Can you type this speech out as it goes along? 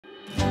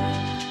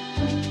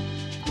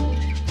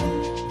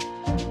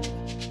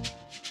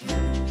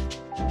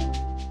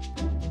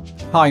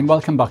Hi and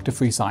welcome back to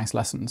Free Science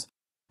Lessons.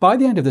 By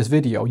the end of this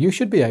video, you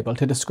should be able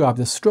to describe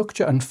the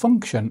structure and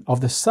function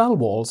of the cell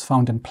walls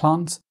found in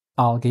plants,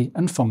 algae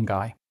and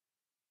fungi.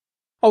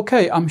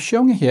 Okay, I'm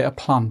showing you here a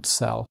plant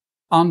cell,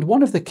 and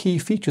one of the key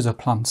features of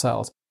plant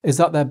cells is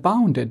that they're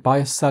bounded by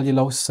a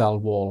cellulose cell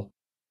wall.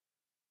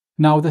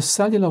 Now, the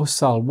cellulose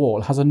cell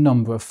wall has a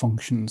number of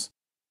functions.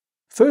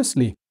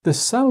 Firstly, the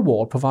cell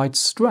wall provides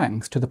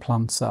strength to the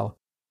plant cell.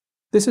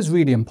 This is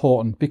really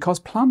important because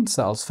plant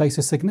cells face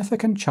a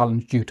significant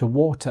challenge due to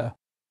water.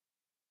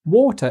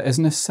 Water is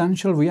an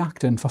essential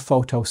reactant for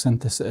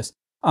photosynthesis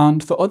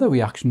and for other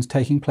reactions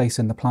taking place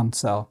in the plant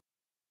cell.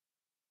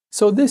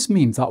 So this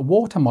means that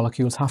water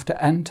molecules have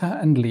to enter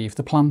and leave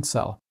the plant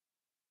cell.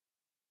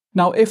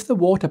 Now, if the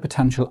water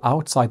potential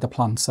outside the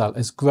plant cell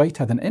is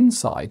greater than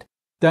inside,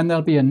 then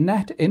there'll be a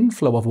net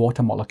inflow of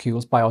water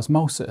molecules by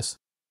osmosis.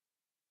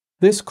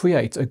 This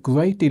creates a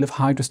great deal of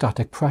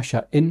hydrostatic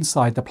pressure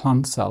inside the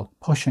plant cell,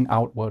 pushing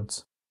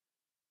outwards.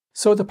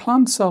 So the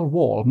plant cell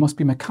wall must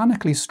be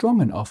mechanically strong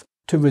enough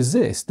to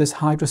resist this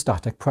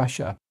hydrostatic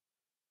pressure.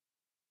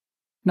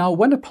 Now,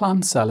 when a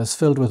plant cell is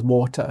filled with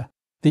water,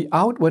 the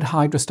outward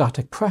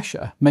hydrostatic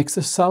pressure makes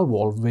the cell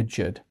wall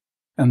rigid,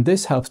 and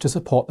this helps to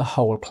support the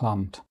whole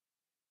plant.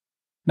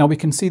 Now, we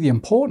can see the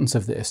importance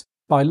of this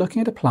by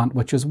looking at a plant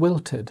which is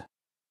wilted.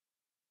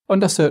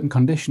 Under certain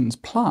conditions,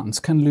 plants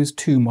can lose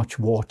too much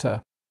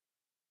water.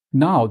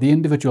 Now, the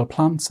individual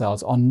plant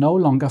cells are no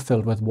longer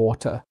filled with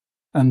water,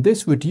 and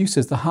this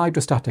reduces the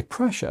hydrostatic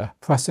pressure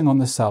pressing on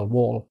the cell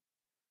wall.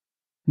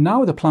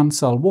 Now the plant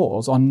cell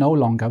walls are no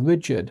longer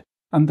rigid,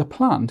 and the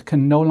plant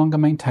can no longer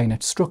maintain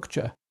its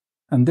structure,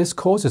 and this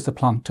causes the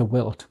plant to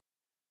wilt.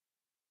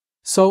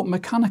 So,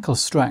 mechanical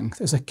strength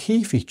is a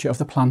key feature of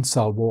the plant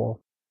cell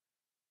wall.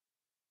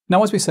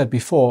 Now, as we said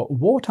before,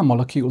 water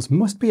molecules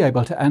must be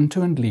able to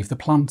enter and leave the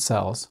plant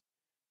cells.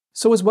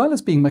 So as well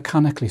as being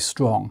mechanically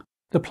strong,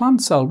 the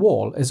plant cell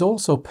wall is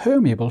also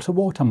permeable to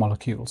water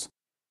molecules.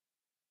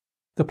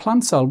 The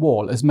plant cell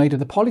wall is made of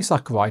the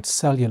polysaccharide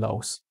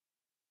cellulose.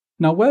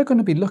 Now, we're going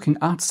to be looking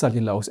at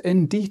cellulose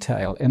in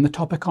detail in the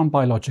topic on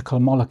biological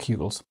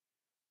molecules.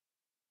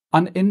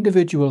 An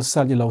individual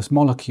cellulose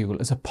molecule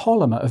is a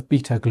polymer of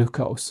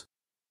beta-glucose.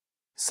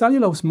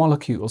 Cellulose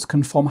molecules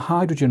can form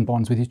hydrogen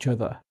bonds with each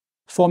other,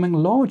 forming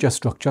larger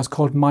structures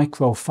called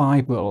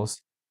microfibrils,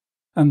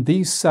 and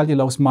these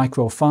cellulose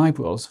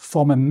microfibrils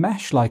form a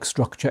mesh-like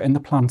structure in the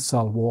plant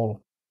cell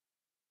wall.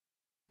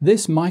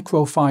 This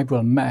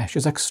microfibril mesh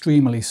is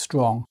extremely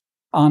strong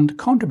and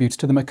contributes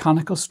to the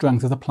mechanical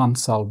strength of the plant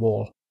cell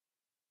wall.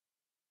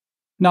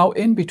 Now,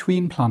 in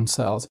between plant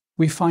cells,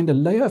 we find a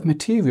layer of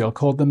material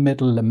called the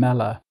middle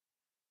lamella.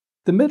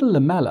 The middle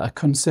lamella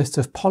consists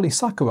of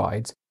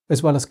polysaccharides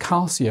as well as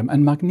calcium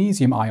and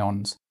magnesium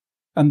ions,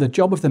 and the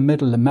job of the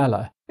middle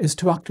lamella is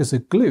to act as a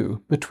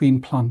glue between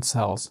plant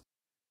cells.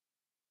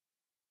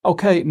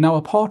 Okay, now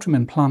apart from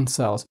in plant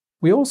cells,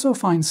 we also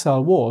find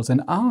cell walls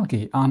in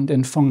algae and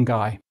in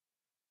fungi.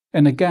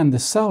 And again, the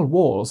cell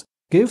walls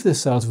give the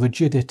cells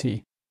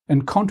rigidity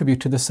and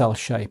contribute to the cell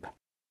shape.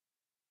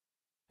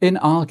 In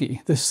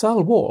algae, the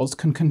cell walls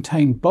can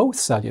contain both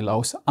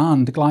cellulose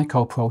and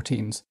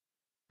glycoproteins,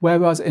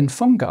 whereas in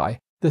fungi,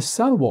 the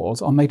cell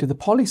walls are made of the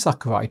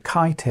polysaccharide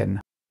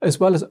chitin, as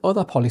well as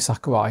other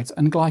polysaccharides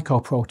and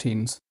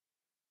glycoproteins.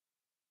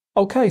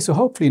 Okay, so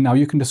hopefully now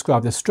you can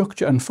describe the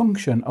structure and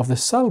function of the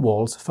cell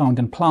walls found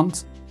in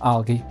plants,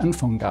 algae and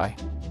fungi.